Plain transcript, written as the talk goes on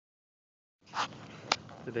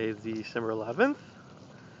Today is December 11th,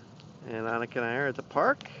 and Annika and I are at the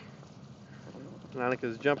park. And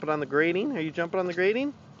Annika's jumping on the grating. Are you jumping on the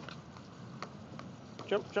grating?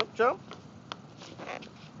 Jump, jump, jump.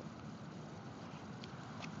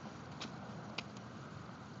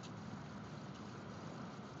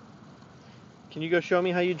 Can you go show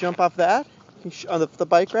me how you jump off that? On the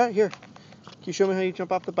bike rack? Here. Can you show me how you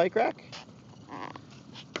jump off the bike rack?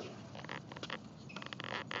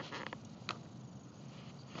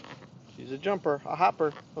 She's a jumper, a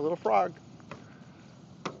hopper, a little frog.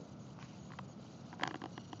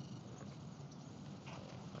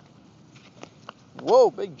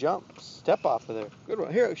 Whoa, big jump. Step off of there. Good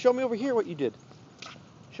one. Here, show me over here what you did.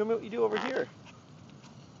 Show me what you do over here.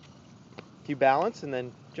 You balance and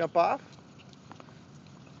then jump off?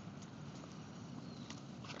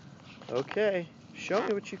 Okay, show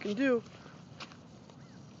me what you can do.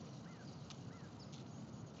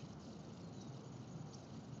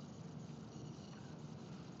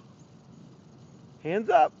 Hands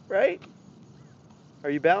up, right? Are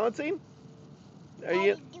you balancing? Are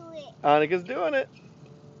you? Do it. Annika's doing it.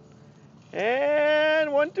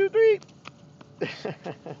 And 1, 2, 3.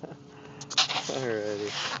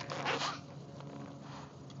 Alrighty.